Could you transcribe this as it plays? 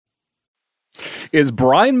Is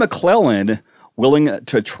Brian MacLellan willing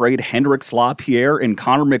to trade Hendrix Lapierre and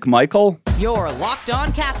Connor McMichael? Your Locked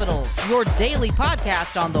On Capitals, your daily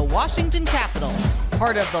podcast on the Washington Capitals.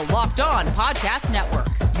 Part of the Locked On Podcast Network,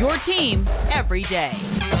 your team every day.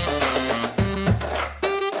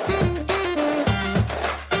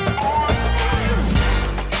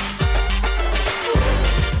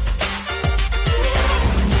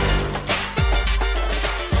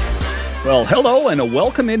 Well, hello and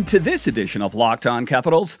welcome into this edition of Locked On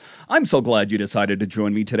Capitals. I'm so glad you decided to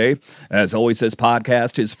join me today. As always, this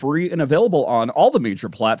podcast is free and available on all the major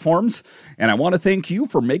platforms. And I want to thank you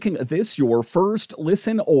for making this your first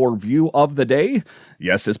listen or view of the day.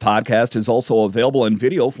 Yes, this podcast is also available in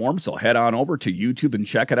video form, so head on over to YouTube and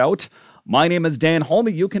check it out. My name is Dan Holme.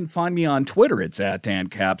 You can find me on Twitter. It's at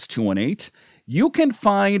DanCaps218. You can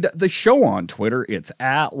find the show on Twitter. It's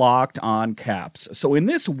at Locked On Caps. So in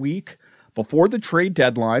this week, before the trade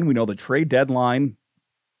deadline, we know the trade deadline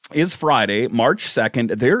is Friday, March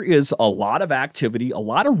 2nd. There is a lot of activity, a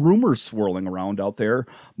lot of rumors swirling around out there.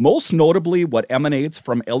 Most notably, what emanates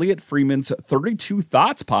from Elliot Friedman's 32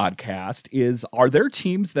 Thoughts podcast is, are there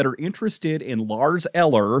teams that are interested in Lars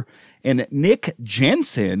Eller and Nick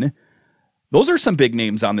Jensen? Those are some big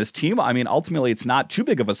names on this team. I mean, ultimately, it's not too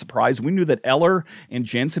big of a surprise. We knew that Eller and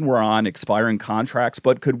Jensen were on expiring contracts,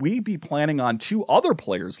 but could we be planning on two other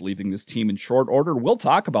players leaving this team in short order? We'll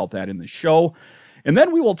talk about that in the show. And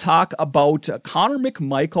then we will talk about Connor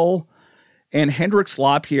McMichael and Hendrix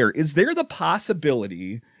Lapierre. Is there the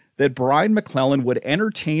possibility that Brian MacLellan would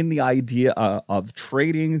entertain the idea of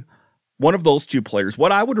trading one of those two players?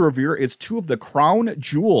 What I would revere is two of the crown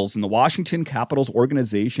jewels in the Washington Capitals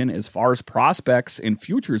organization as far as prospects and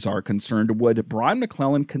futures are concerned. Would Brian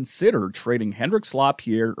MacLellan consider trading Hendrix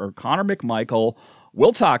Lapierre or Connor McMichael?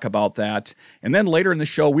 We'll talk about that. And then later in the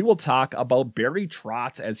show, we will talk about Barry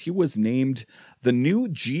Trotz as he was named the new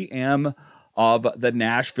GM of the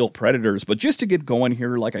Nashville Predators. But just to get going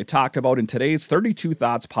here, like I talked about in today's 32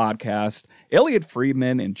 Thoughts podcast, Elliot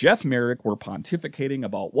Friedman and Jeff Marek were pontificating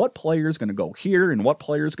about what player is going to go here and what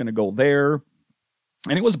player is going to go there.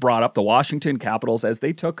 And it was brought up the Washington Capitals as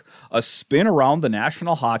they took a spin around the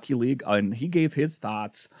National Hockey League, and he gave his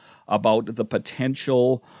thoughts about the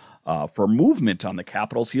potential for movement on the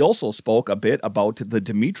Capitals. He also spoke a bit about the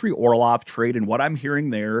Dmitry Orlov trade, and what I'm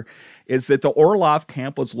hearing there is that the Orlov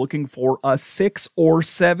camp was looking for a 6 or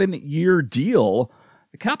 7 year deal.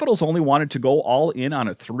 The Capitals only wanted to go all in on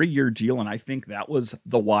a 3-year deal, and I think that was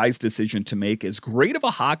the wise decision to make. As great of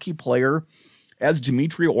a hockey player as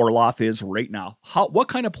Dmitry Orlov is right now, what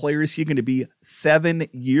kind of player is he going to be 7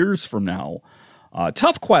 years from now?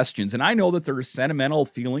 Tough questions, and I know that there are sentimental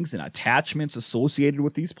feelings and attachments associated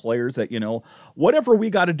with these players that, whatever we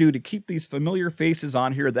got to do to keep these familiar faces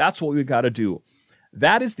on here, that's what we got to do.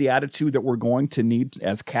 That is the attitude that we're going to need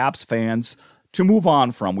as Caps fans to move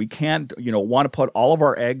on from. We can't, want to put all of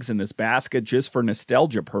our eggs in this basket just for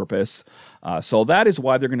nostalgia purpose. So that is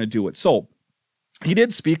why they're going to do it. So he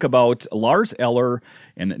did speak about Lars Eller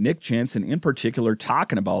and Nick Jensen in particular,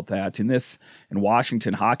 talking about that in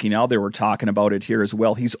Washington Hockey Now. They were talking about it here as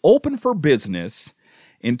well. He's open for business,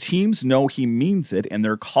 and teams know he means it, and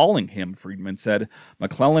they're calling him, Friedman said.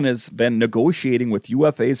 MacLellan has been negotiating with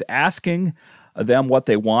UFAs, asking them what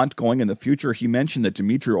they want going in the future. He mentioned that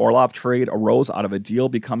Dmitry Orlov trade arose out of a deal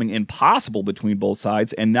becoming impossible between both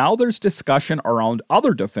sides, and now there's discussion around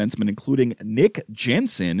other defensemen, including Nick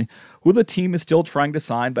Jensen, who the team is still trying to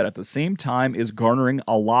sign, but at the same time is garnering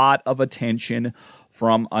a lot of attention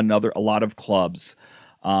from a lot of clubs.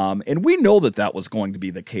 And we know that was going to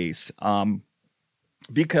be the case.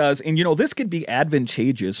 Because this could be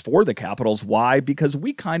advantageous for the Capitals. Why? Because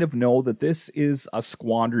we kind of know that this is a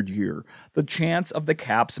squandered year. The chance of the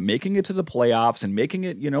Caps making it to the playoffs and making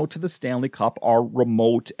it, to the Stanley Cup are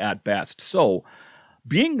remote at best. So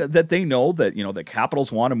being that they know that, the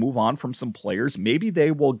Capitals want to move on from some players, maybe they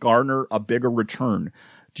will garner a bigger return.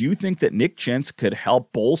 Do you think that Nick Jensen could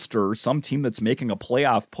help bolster some team that's making a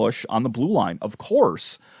playoff push on the blue line? Of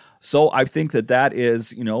course. So I think that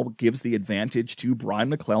is, gives the advantage to Brian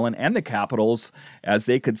MacLellan and the Capitals as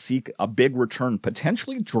they could seek a big return,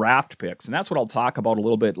 potentially draft picks. And that's what I'll talk about a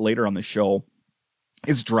little bit later on the show,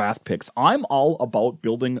 is draft picks. I'm all about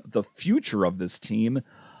building the future of this team,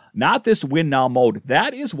 not this win now mode.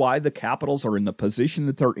 That is why the Capitals are in the position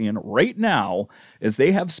that they're in right now, as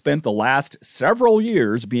they have spent the last several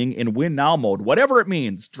years being in win now mode, whatever it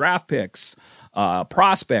means, draft picks,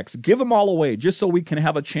 prospects, give them all away just so we can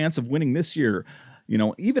have a chance of winning this year.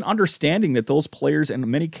 Even understanding that those players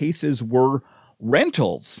in many cases were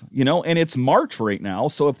rentals, and it's March right now.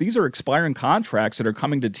 So if these are expiring contracts that are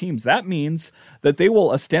coming to teams, that means that they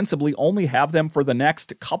will ostensibly only have them for the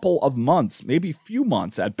next couple of months, maybe few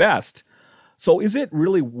months at best. So is it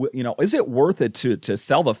really, is it worth it to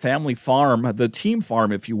sell the family farm, the team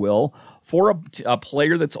farm, if you will, for a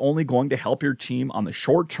player that's only going to help your team on the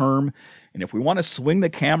short term? And if we want to swing the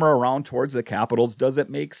camera around towards the Capitals, does it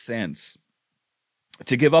make sense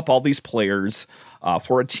to give up all these players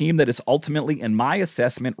for a team that is ultimately, in my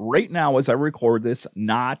assessment, right now as I record this,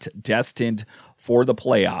 not destined for the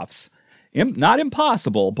playoffs? Not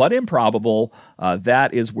impossible, but improbable.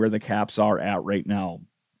 That is where the Caps are at right now.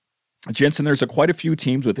 Jensen, there's quite a few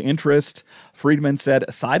teams with interest. Friedman said,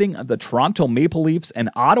 citing the Toronto Maple Leafs and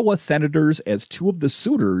Ottawa Senators as two of the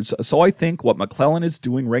suitors. So I think what McLellan is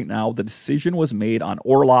doing right now, the decision was made on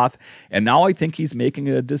Orlov, and now I think he's making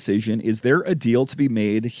a decision. Is there a deal to be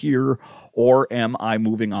made here, or am I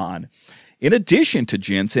moving on? In addition to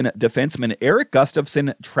Jensen, defensemen Erik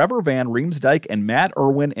Gustafsson, Trevor Van Riemsdyk, and Matt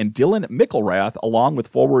Irwin and Dylan Mickelrath, along with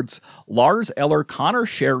forwards Lars Eller, Connor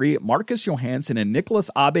Sherry, Marcus Johansson, and Nicholas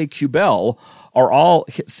Abe-Kubel, are all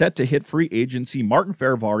set to hit free agency. Martin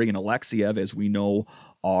Fehervary and Alexeyev, as we know,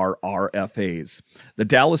 are RFAs. The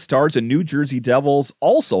Dallas Stars and New Jersey Devils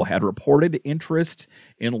also had reported interest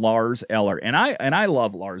in Lars Eller. And I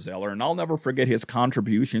love Lars Eller, and I'll never forget his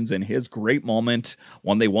contributions and his great moment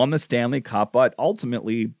when they won the Stanley Cup, but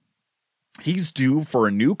ultimately he's due for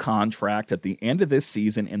a new contract at the end of this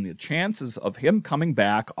season, and the chances of him coming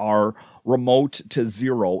back are remote to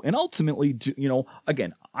zero. And ultimately,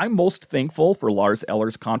 again, I'm most thankful for Lars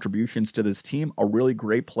Eller's contributions to this team. A really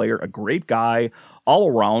great player, a great guy all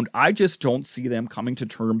around. I just don't see them coming to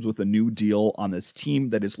terms with a new deal on this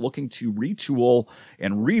team that is looking to retool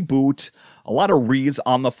and reboot. A lot of re's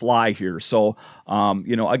on the fly here. So,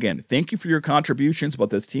 again, thank you for your contributions,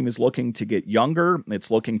 but this team is looking to get younger.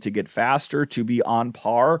 It's looking to get faster, to be on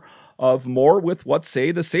par of more with what,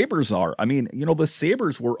 say, the Sabres are. I mean, the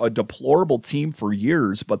Sabres were a deplorable team for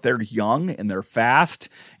years, but they're young and they're fast.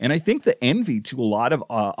 And I think the envy to a lot of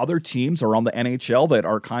other teams around the NHL that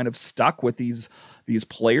are kind of stuck with these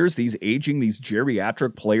players, these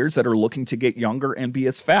geriatric players that are looking to get younger and be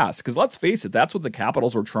as fast. Because let's face it, that's what the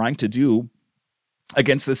Capitals were trying to do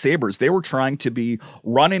against the Sabres. They were trying to be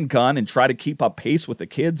run and gun and try to keep up pace with the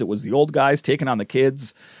kids. It was the old guys taking on the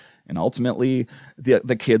kids. And ultimately,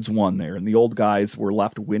 the kids won there, and the old guys were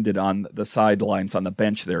left winded on the sidelines on the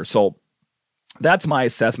bench there. So that's my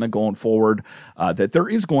assessment going forward, that there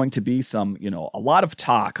is going to be a lot of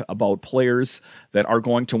talk about players that are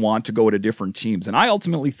going to want to go to different teams. And I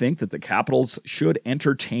ultimately think that the Capitals should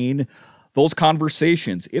entertain those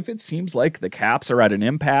conversations. If it seems like the Caps are at an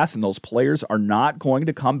impasse and those players are not going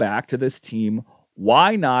to come back to this team,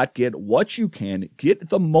 why not get what you can, get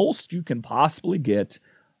the most you can possibly get?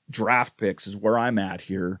 Draft picks is where I'm at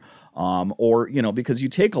here. Because you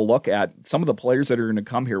take a look at some of the players that are going to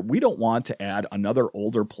come here. We don't want to add another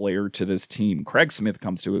older player to this team. Craig Smith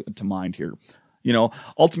comes to mind here.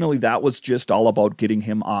 Ultimately that was just all about getting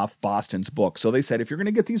him off Boston's book. So they said, if you're going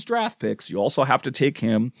to get these draft picks, you also have to take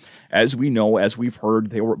him. As we know, as we've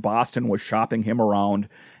heard, Boston was shopping him around,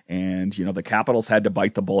 and, the Capitals had to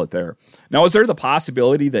bite the bullet there. Now, is there the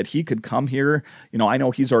possibility that he could come here? I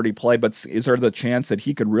know he's already played, but is there the chance that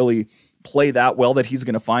he could really play that well that he's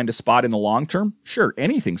going to find a spot in the long term? Sure,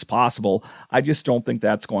 anything's possible. I just don't think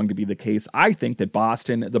that's going to be the case. I think that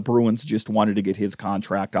Boston, the Bruins, just wanted to get his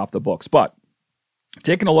contract off the books. But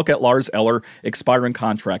taking a look at Lars Eller, expiring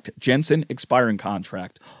contract. Jensen, expiring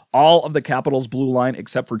contract. All of the Capitals' blue line,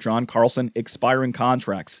 except for John Carlson, expiring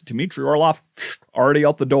contracts. Dmitry Orlov, already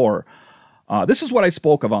out the door. This is what I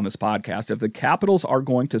spoke of on this podcast. If the Capitals are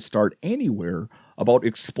going to start anywhere about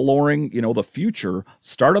exploring, the future,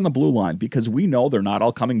 start on the blue line, because we know they're not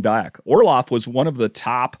all coming back. Orlov was one of the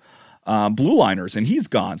top blue liners, and he's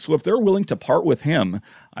gone. So if they're willing to part with him,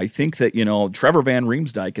 I think that, Trevor Van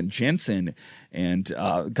Riemsdyk and Jensen and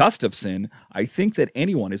Gustafsson, I think that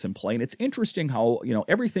anyone is in play. And it's interesting how,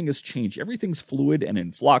 everything has changed. Everything's fluid and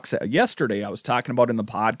in flux. Yesterday, I was talking about in the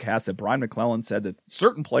podcast that Brian McLellan said that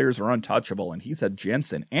certain players are untouchable, and he said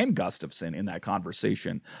Jensen and Gustafsson in that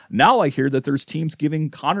conversation. Now I hear that there's teams giving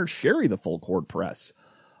Connor Sherry the full court press.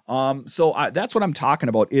 So that's what I'm talking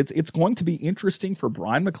about. It's going to be interesting for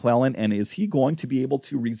Brian McLellan, and is he going to be able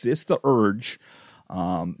to resist the urge,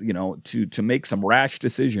 to make some rash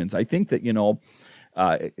decisions? I think that,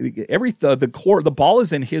 the ball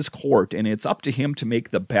is in his court, and it's up to him to make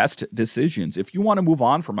the best decisions. If you want to move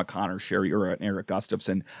on from a Connor Sherry or an Erik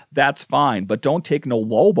Gustafsson, that's fine, but don't take no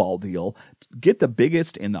lowball deal. Get the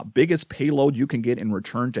biggest payload you can get in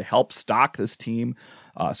return to help stock this team.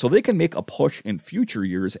 so they can make a push in future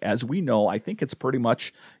years. As we know, I think it's pretty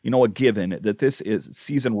much, a given that this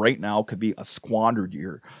season right now could be a squandered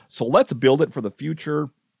year. So let's build it for the future.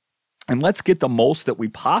 And let's get the most that we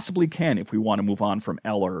possibly can if we want to move on from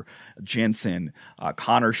Eller, Jensen,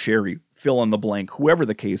 Connor Sherry, fill in the blank, whoever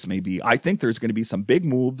the case may be. I think there's going to be some big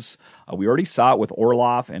moves. We already saw it with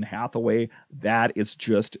Orlov and Hathaway. That is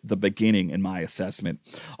just the beginning in my assessment.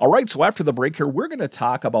 All right, so after the break here, we're going to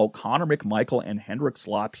talk about Connor McMichael and Hendrix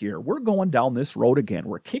Lapierre. We're going down this road again.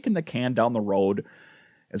 We're kicking the can down the road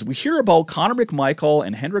as we hear about Connor McMichael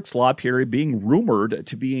and Hendrix Lapierre being rumored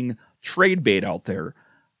to being trade bait out there.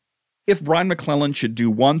 If Brian MacLellan should do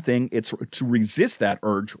one thing, it's to resist that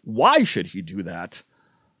urge. Why should he do that?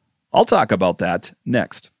 I'll talk about that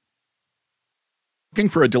next. Looking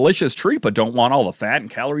for a delicious treat but don't want all the fat and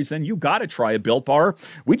calories in? You got to try a Built Bar.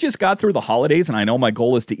 We just got through the holidays, and I know my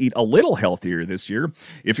goal is to eat a little healthier this year.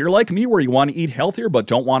 If you're like me, where you want to eat healthier but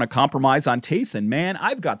don't want to compromise on taste, then man,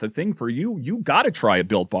 I've got the thing for you. You got to try a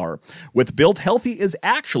Built Bar. With Built, healthy is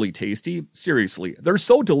actually tasty. Seriously, they're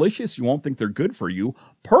so delicious you won't think they're good for you.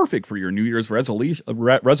 Perfect for your New Year's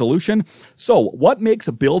resolution. So, what makes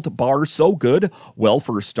a Built Bar so good? Well,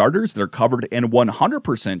 for starters, they're covered in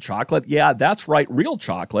 100% chocolate. Yeah, that's right, real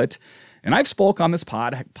chocolate. And I've spoke on this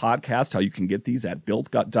podcast how you can get these at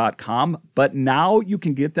built.com, but now you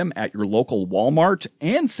can get them at your local Walmart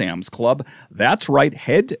and Sam's Club. That's right.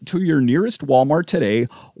 Head to your nearest Walmart today,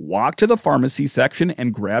 walk to the pharmacy section,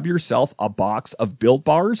 and grab yourself a box of Built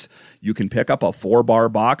Bars. You can pick up a 4-bar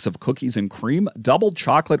box of cookies and cream, double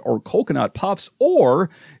chocolate or coconut puffs,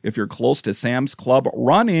 or if you're close to Sam's Club,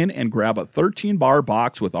 run in and grab a 13-bar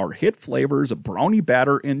box with our hit flavors, brownie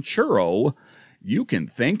batter and churro. You can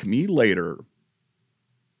thank me later.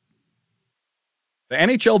 The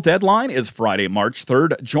NHL deadline is Friday, March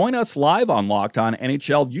 3rd. Join us live on Locked On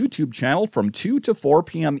NHL YouTube channel from 2 to 4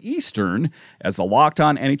 p.m. Eastern as the Locked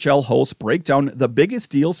On NHL hosts break down the biggest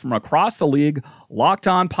deals from across the league. Locked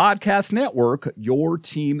On Podcast Network, your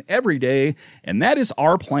team every day. And that is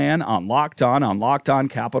our plan on Locked On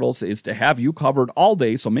Capitals, is to have you covered all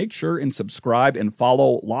day. So make sure and subscribe and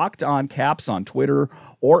follow Locked On Caps on Twitter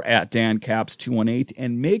or at DanCaps218,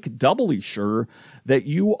 and make doubly sure that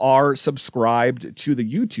you are subscribed to the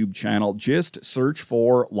YouTube channel. Just search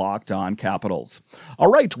for Locked On Capitals. All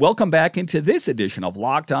right, welcome back into this edition of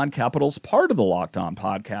Locked On Capitals, part of the Locked On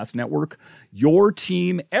Podcast Network, your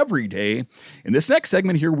team every day. In this next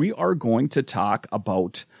segment here, we are going to talk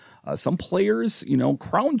about some players,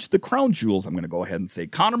 the crown jewels, I'm going to go ahead and say.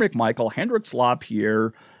 Connor McMichael, Hendrix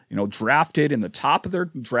Lapierre, drafted in the top of their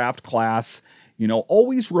draft class,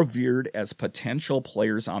 always revered as potential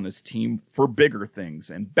players on this team for bigger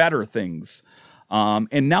things and better things.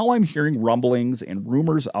 And now I'm hearing rumblings and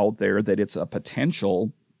rumors out there that it's a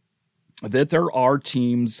potential that there are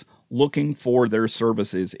teams looking for their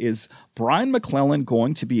services. Is Brian MacLellan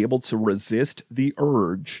going to be able to resist the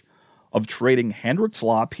urge of trading Hendrix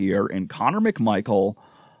Lapierre and Connor McMichael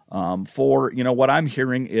for, what I'm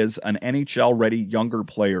hearing is an NHL-ready younger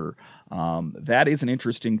player? That is an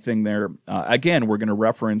interesting thing there. Again, we're going to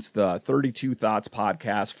reference the 32 Thoughts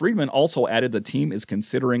podcast. Friedman also added the team is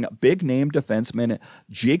considering big-name defenseman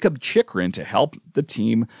Jakob Chychrun to help the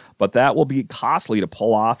team, but that will be costly to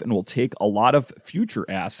pull off and will take a lot of future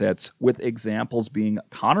assets, with examples being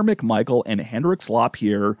Connor McMichael and Hendrix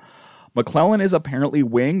Lapierre. MacLellan is apparently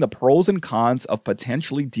weighing the pros and cons of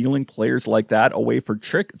potentially dealing players like that away for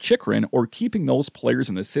Chychrun or keeping those players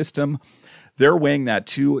in the system. They're weighing that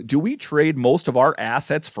too. Do we trade most of our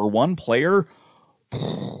assets for one player?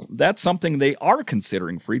 That's something they are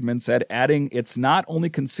considering, Friedman said, adding, it's not only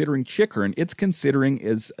considering Chychrun, it's considering,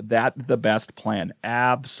 is that the best plan?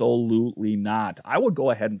 Absolutely not. I would go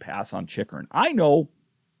ahead and pass on Chychrun. I know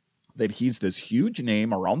that he's this huge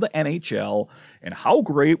name around the NHL, and how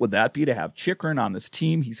great would that be to have Chychrun on this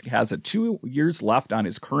team? He has 2 years left on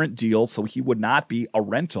his current deal, so he would not be a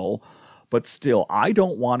rental. But still, I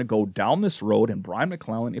don't want to go down this road. And Brian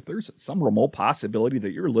MacLellan, if there's some remote possibility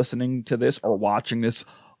that you're listening to this or watching this,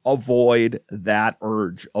 avoid that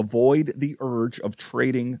urge. Avoid the urge of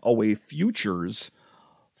trading away futures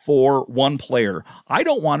for one player. I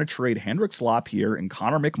don't want to trade Hendrix Lapierre and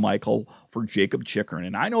Connor McMichael for Jakob Chychrun.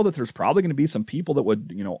 And I know that there's probably going to be some people that would,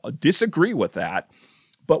 disagree with that.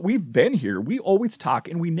 But we've been here. We always talk,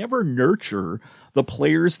 and we never nurture the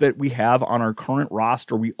players that we have on our current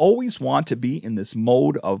roster. We always want to be in this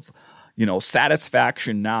mode of,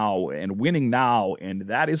 satisfaction now and winning now. And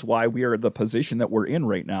that is why we are in the position that we're in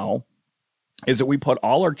right now, is that we put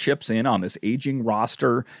all our chips in on this aging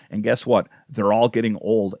roster. And guess what? They're all getting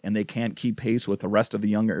old, and they can't keep pace with the rest of the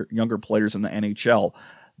younger players in the NHL.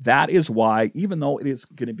 That is why, even though it is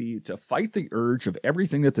going to be to fight the urge of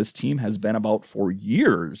everything that this team has been about for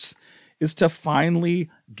years, is to finally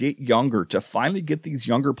get younger, to finally get these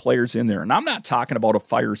younger players in there. And I'm not talking about a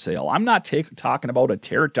fire sale. I'm not talking about a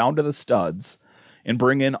tear it down to the studs and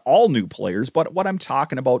bring in all new players. But what I'm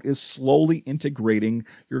talking about is slowly integrating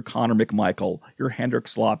your Connor McMichael, your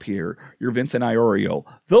Hendrix Lapierre, your Vincent Iorio,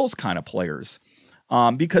 those kind of players.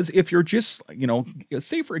 Because if you're just,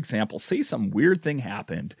 say for example, say some weird thing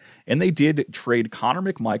happened and they did trade Connor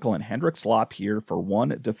McMichael and Hendrix Lapierre for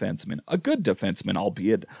one defenseman, a good defenseman,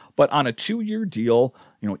 albeit, but on a 2-year deal,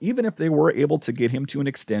 even if they were able to get him to an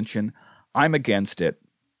extension, I'm against it.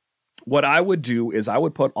 What I would do is I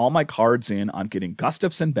would put all my cards in on getting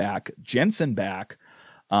Gustafsson back, Jensen back,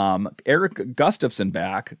 Eric Gustafsson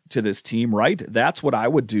back to this team, right? That's what I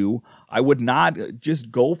would do. I would not just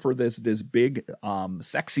go for this big,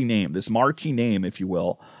 sexy name, this marquee name, if you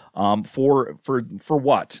will, for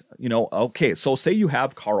what? Okay, so say you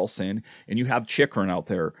have Carlson and you have Chychrun out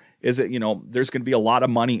there. Is it, there's going to be a lot of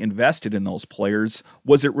money invested in those players.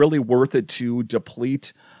 Was it really worth it to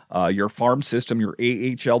deplete your farm system, your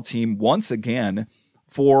AHL team once again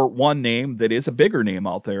for one name that is a bigger name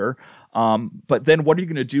out there? But then what are you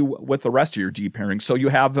going to do with the rest of your D pairing? So you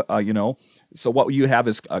have, so what you have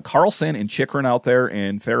is Carlson and Chychrun out there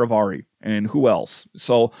and Faravari and who else?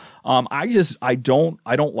 So I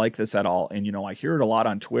don't like this at all. And, I hear it a lot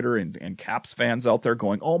on Twitter and Caps fans out there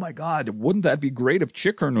going, oh my God, wouldn't that be great if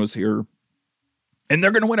Chychrun was here and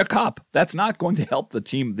they're going to win a cup? That's not going to help the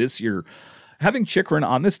team this year. Having Chychrun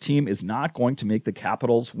on this team is not going to make the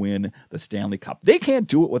Capitals win the Stanley Cup. They can't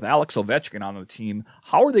do it with Alex Ovechkin on the team.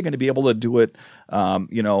 How are they going to be able to do it,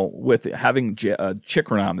 with having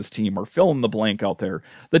Chychrun on this team, or fill in the blank out there?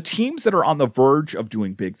 The teams that are on the verge of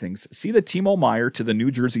doing big things, see the Timo Meier to the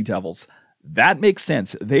New Jersey Devils. That makes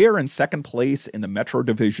sense. They are in second place in the Metro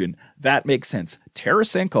Division. That makes sense.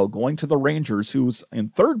 Tarasenko going to the Rangers, who's in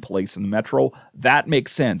third place in the Metro. That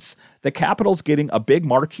makes sense. The Capitals getting a big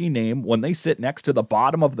marquee name when they sit next to the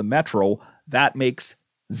bottom of the Metro. That makes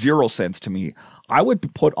zero sense to me. I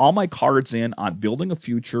would put all my cards in on building a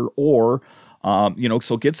future or,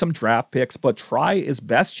 so get some draft picks, but try as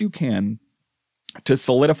best you can to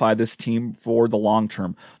solidify this team for the long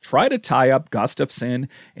term. Try to tie up Gustafsson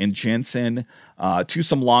and Jensen to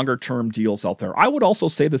some longer term deals out there. I would also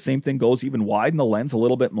say the same thing goes, even widen the lens a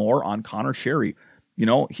little bit more on Connor Sherry.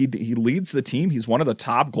 He leads the team. He's one of the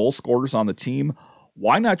top goal scorers on the team.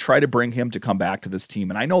 Why not try to bring him to come back to this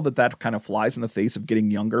team? And I know that kind of flies in the face of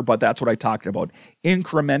getting younger, but that's what I talked about.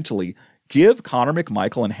 Incrementally, give Connor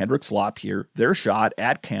McMichael and Hendrix Lapierre their shot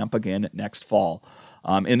at camp again next fall.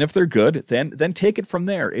 And if they're good, then take it from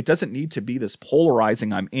there. It doesn't need to be this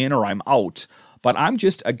polarizing I'm in or I'm out. But I'm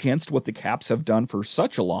just against what the Caps have done for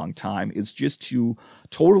such a long time, is just to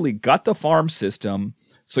totally gut the farm system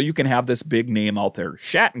so you can have this big name out there.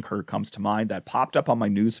 Shattenkirk comes to mind. That popped up on my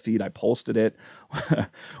news feed. I posted it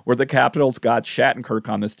where the Capitals got Shattenkirk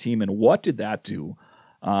on this team. And what did that do?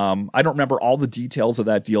 I don't remember all the details of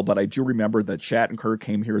that deal, but I do remember that Shattenkirk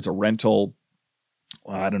came here as a rental.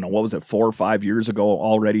 I don't know, what was it, 4 or 5 years ago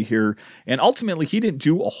already here. And ultimately, he didn't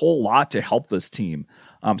do a whole lot to help this team.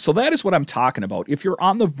 So that is what I'm talking about. If you're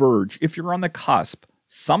on the verge, if you're on the cusp,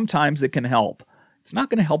 sometimes it can help. It's not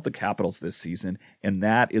going to help the Capitals this season, and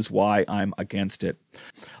that is why I'm against it.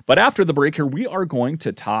 But after the break here, we are going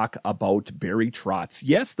to talk about Barry Trotz.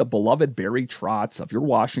 Yes, the beloved Barry Trotz of your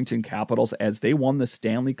Washington Capitals, as they won the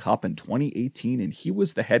Stanley Cup in 2018, and he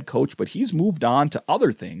was the head coach, but he's moved on to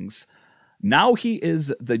other things. Now he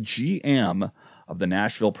is the GM of the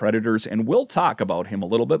Nashville Predators, and we'll talk about him a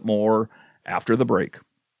little bit more after the break.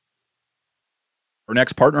 Our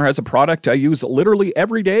next partner has a product I use literally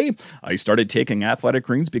every day. I started taking Athletic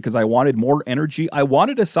Greens because I wanted more energy. I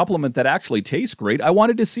wanted a supplement that actually tastes great. I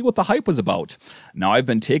wanted to see what the hype was about. Now I've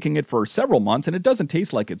been taking it for several months, and it doesn't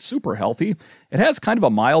taste like it's super healthy. It has kind of a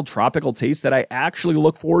mild tropical taste that I actually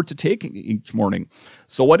look forward to taking each morning.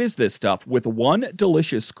 So what is this stuff? With one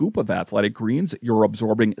delicious scoop of Athletic Greens, you're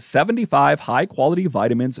absorbing 75 high-quality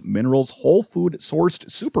vitamins, minerals, whole food-sourced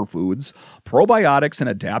superfoods, probiotics, and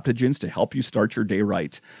adaptogens to help you start your day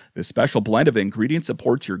right. This special blend of ingredients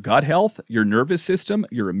supports your gut health, your nervous system,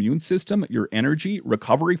 your immune system, your energy,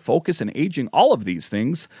 recovery, focus, and aging, all of these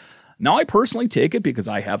things. Now, I personally take it because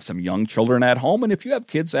I have some young children at home, and if you have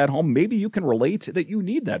kids at home, maybe you can relate that you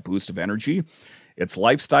need that boost of energy. It's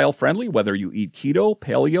lifestyle friendly, whether you eat keto,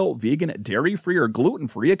 paleo, vegan, dairy-free, or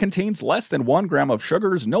gluten-free. It contains less than 1 gram of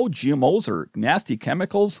sugars, no GMOs or nasty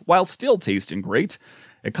chemicals, while still tasting great.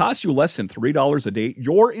 It costs you less than $3 a day.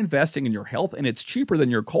 You're investing in your health, and it's cheaper than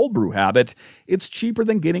your cold brew habit. It's cheaper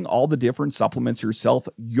than getting all the different supplements yourself.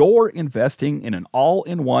 You're investing in an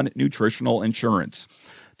all-in-one nutritional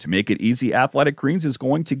insurance. To make it easy, Athletic Greens is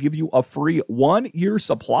going to give you a free 1-year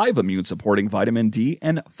supply of immune-supporting vitamin D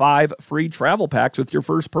and 5 free travel packs with your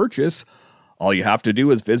first purchase. All you have to do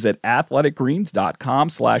is visit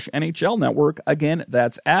athleticgreens.com/NHL Network. Again,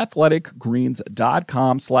 that's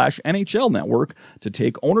athleticgreens.com/NHL Network to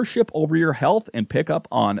take ownership over your health and pick up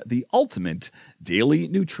on the ultimate daily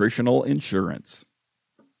nutritional insurance.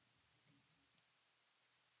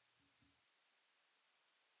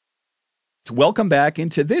 Welcome back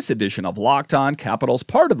into this edition of Locked On Capitals,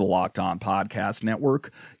 part of the Locked On Podcast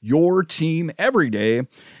Network, your team every day. In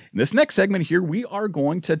this next segment here, we are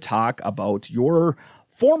going to talk about your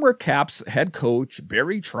former Caps head coach,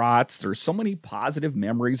 Barry Trotz. There's so many positive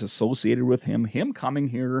memories associated with him coming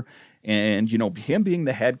here and, him being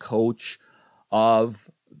the head coach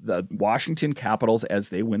of the Washington Capitals as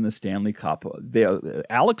they win the Stanley Cup.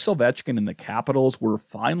 Alex Ovechkin and the Capitals were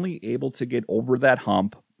finally able to get over that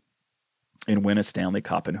hump and win a Stanley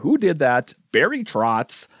Cup. And who did that? Barry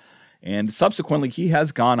Trotz. And subsequently, he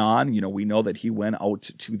has gone on. We know that he went out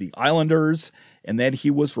to the Islanders, and then he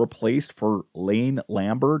was replaced for Lane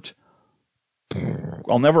Lambert.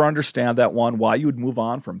 I'll never understand that one, why you would move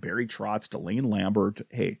on from Barry Trotz to Lane Lambert.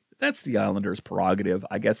 Hey, that's the Islanders' prerogative.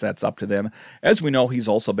 I guess that's up to them. As we know, he's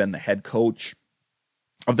also been the head coach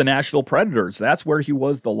of the Nashville Predators. That's where he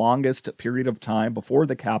was the longest period of time before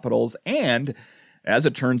the Capitals. And as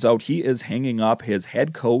it turns out, he is hanging up his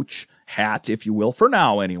head coach hat, if you will, for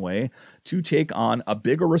now anyway, to take on a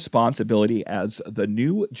bigger responsibility as the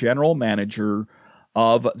new general manager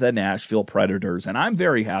of the Nashville Predators. And I'm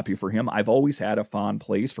very happy for him. I've always had a fond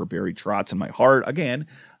place for Barry Trotz in my heart. Again,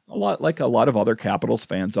 a lot of other Capitals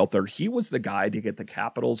fans out there, he was the guy to get the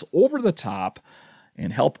Capitals over the top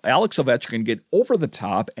and help Alex Ovechkin get over the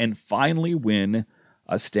top and finally win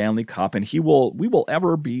a Stanley Cup. And we will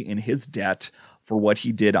ever be in his debt for what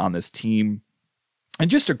he did on this team. And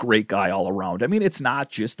just a great guy all around. I mean, it's not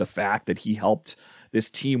just the fact that he helped this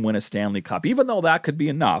team win a Stanley Cup, even though that could be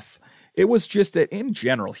enough. It was just that in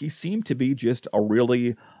general, he seemed to be just a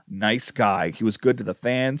really nice guy. He was good to the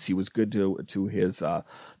fans. He was good to his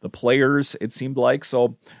the players, it seemed like.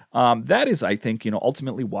 So that is, I think,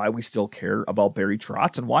 ultimately why we still care about Barry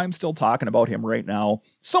Trotz and why I'm still talking about him right now.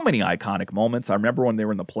 So many iconic moments. I remember when they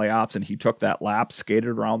were in the playoffs and he took that lap, skated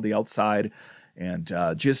around the outside, and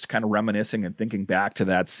just kind of reminiscing and thinking back to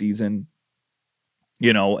that season.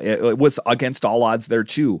 It was against all odds there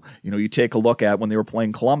too. You take a look at when they were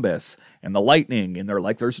playing Columbus and the Lightning, and they're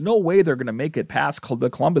like, there's no way they're going to make it past the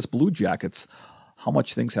Columbus Blue Jackets. How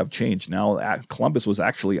much things have changed. Now, Columbus was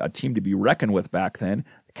actually a team to be reckoned with back then.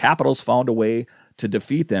 The Capitals found a way to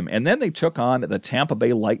defeat them. And then they took on the Tampa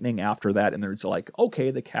Bay Lightning after that, and there's like, okay,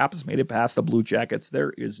 the Caps made it past the Blue Jackets.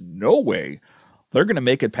 There is no way they're going to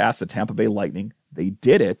make it past the Tampa Bay Lightning. They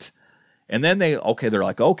did it. And then they're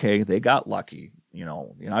like, okay, they got lucky. I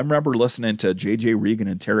remember listening to J.J. Regan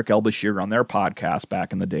and Tarek El-Bashir on their podcast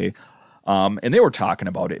back in the day, and they were talking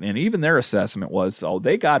about it. And even their assessment was,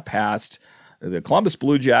 they got past the Columbus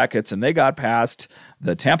Blue Jackets and they got past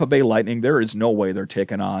the Tampa Bay Lightning. There is no way they're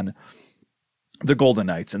taking on the Golden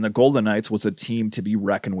Knights. And the Golden Knights was a team to be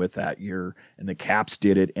reckoned with that year. And the Caps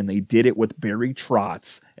did it, and they did it with Barry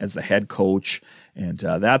Trotz as the head coach. And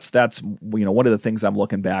that's one of the things I'm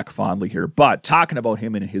looking back fondly here. But talking about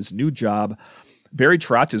him and his new job, Barry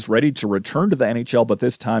Trotz is ready to return to the NHL, but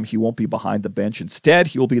this time he won't be behind the bench. Instead,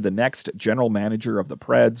 he will be the next general manager of the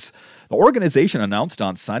Preds. The organization announced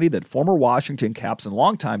on Sunday that former Washington Caps and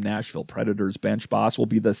longtime Nashville Predators bench boss will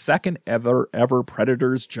be the second ever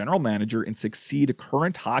Predators general manager and succeed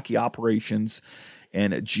current hockey operations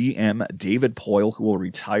and GM David Poile, who will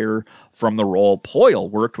retire from the role. Poile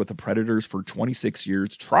worked with the Predators for 26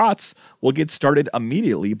 years. Trotz will get started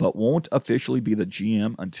immediately, but won't officially be the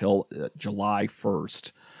GM until July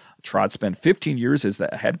 1st. Trotz spent 15 years as the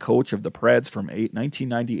head coach of the Preds from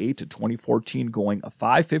 1998 to 2014, going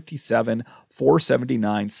 .557, .479,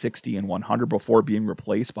 .60, and .100 before being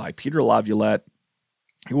replaced by Peter Laviolette,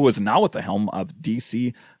 who was now at the helm of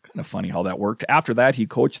DC. Kind of funny how that worked. After that, he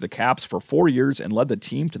coached the Caps for 4 years and led the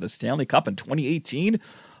team to the Stanley Cup in 2018.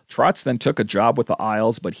 Trotz then took a job with the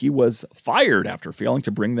Isles, but he was fired after failing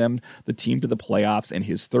to bring the team to the playoffs in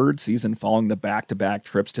his third season following the back-to-back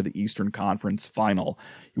trips to the Eastern Conference Final.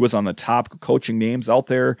 He was on the top coaching names out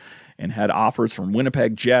there and had offers from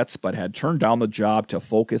Winnipeg Jets, but had turned down the job to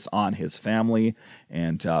focus on his family.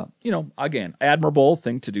 And, again, admirable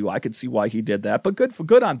thing to do. I could see why he did that, but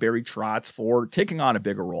good on Barry Trotz for taking on a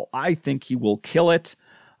bigger role. I think he will kill it.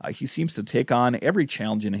 He seems to take on every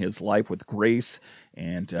challenge in his life with grace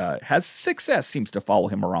and has success seems to follow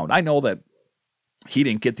him around. I know that he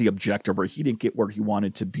didn't get the objective or he didn't get where he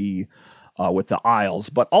wanted to be with the Isles,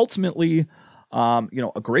 but ultimately,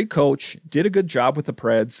 a great coach, did a good job with the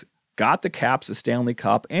Preds, got the Caps a Stanley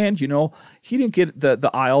Cup, and, he didn't get the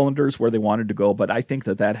Islanders where they wanted to go, but I think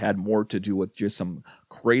that had more to do with just some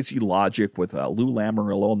crazy logic with Lou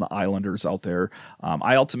Lamoriello and the Islanders out there.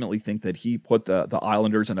 I ultimately think that he put the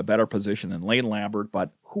Islanders in a better position than Lane Lambert,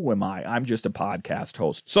 but who am I? I'm just a podcast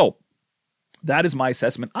host. So that is my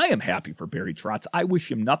assessment. I am happy for Barry Trotz. I wish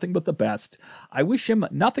him nothing but the best. I wish him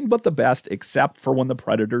nothing but the best except for when the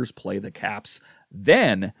Predators play the Caps.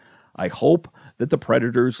 Then I hope that the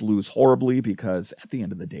Predators lose horribly because at the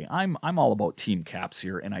end of the day, I'm all about Team Caps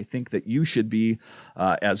here, and I think that you should be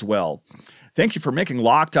as well. Thank you for making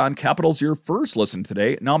Locked On Capitals your first listen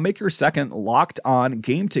today. Now make your second Locked On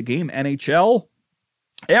Game-to-Game NHL.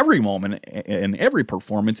 Every moment and every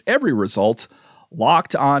performance, every result,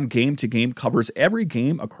 Locked On Game-to-Game covers every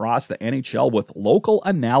game across the NHL with local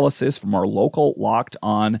analysis from our local Locked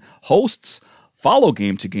On hosts. Follow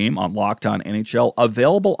Game to Game on Locked On NHL,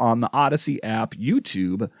 available on the Odyssey app,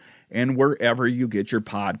 YouTube, and wherever you get your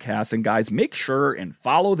podcasts. And guys, make sure and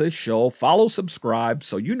follow this show, subscribe,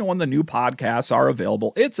 so you know when the new podcasts are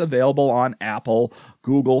available. It's available on Apple,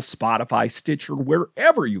 Google, Spotify, Stitcher,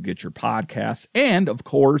 wherever you get your podcasts. And of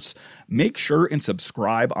course, make sure and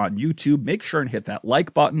subscribe on YouTube. Make sure and hit that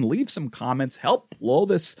like button, leave some comments, help blow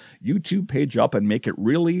this YouTube page up and make it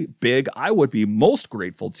really big. I would be most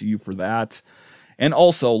grateful to you for that. And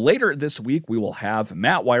also, later this week, we will have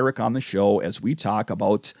Matt Weyrich on the show as we talk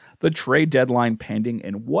about the trade deadline pending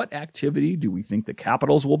and what activity do we think the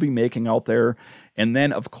Capitals will be making out there. And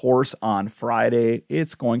then, of course, on Friday,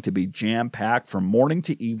 it's going to be jam-packed from morning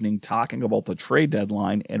to evening talking about the trade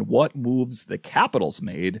deadline and what moves the Capitals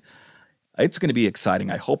made. It's going to be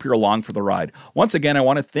exciting. I hope you're along for the ride. Once again, I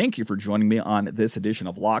want to thank you for joining me on this edition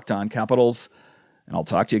of Locked On Capitals, and I'll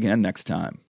talk to you again next time.